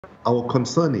our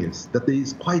concern is that there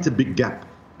is quite a big gap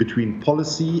between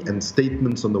policy and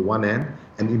statements on the one hand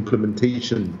and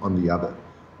implementation on the other.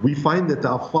 We find that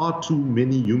there are far too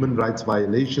many human rights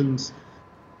violations,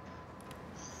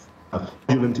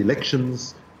 fraudulent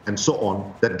elections, and so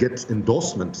on, that gets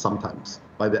endorsement sometimes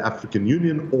by the African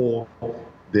Union or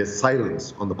their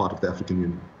silence on the part of the African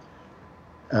Union.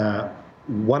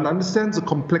 One understands the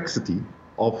complexity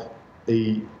of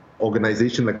an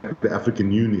organization like the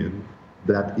African Union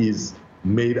that is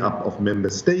made up of member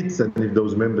states, and if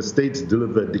those member states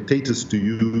deliver dictators to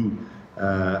you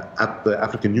at the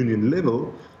African Union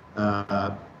level,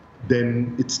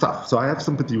 then it's tough. So I have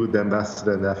sympathy with the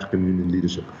ambassador and the African Union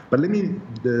leadership. But let me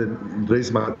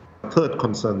raise my third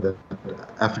concern that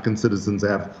African citizens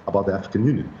have about the African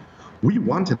Union. We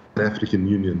want an African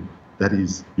Union that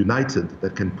is united,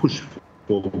 that can push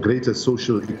for greater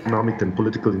social, economic, and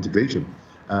political integration.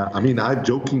 I've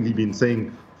jokingly been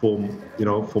saying for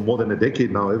more than a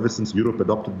decade now, ever since Europe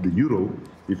adopted the euro,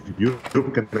 if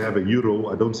Europe can have a euro,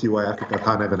 I don't see why Africa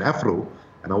can't have an afro.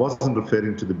 And I wasn't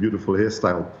referring to the beautiful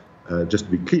hairstyle, just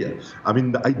to be clear.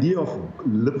 The idea of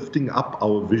lifting up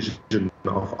our vision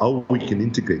of how we can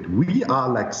integrate. We are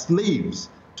like slaves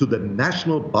to the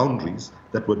national boundaries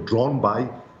that were drawn by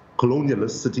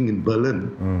colonialists sitting in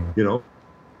Berlin,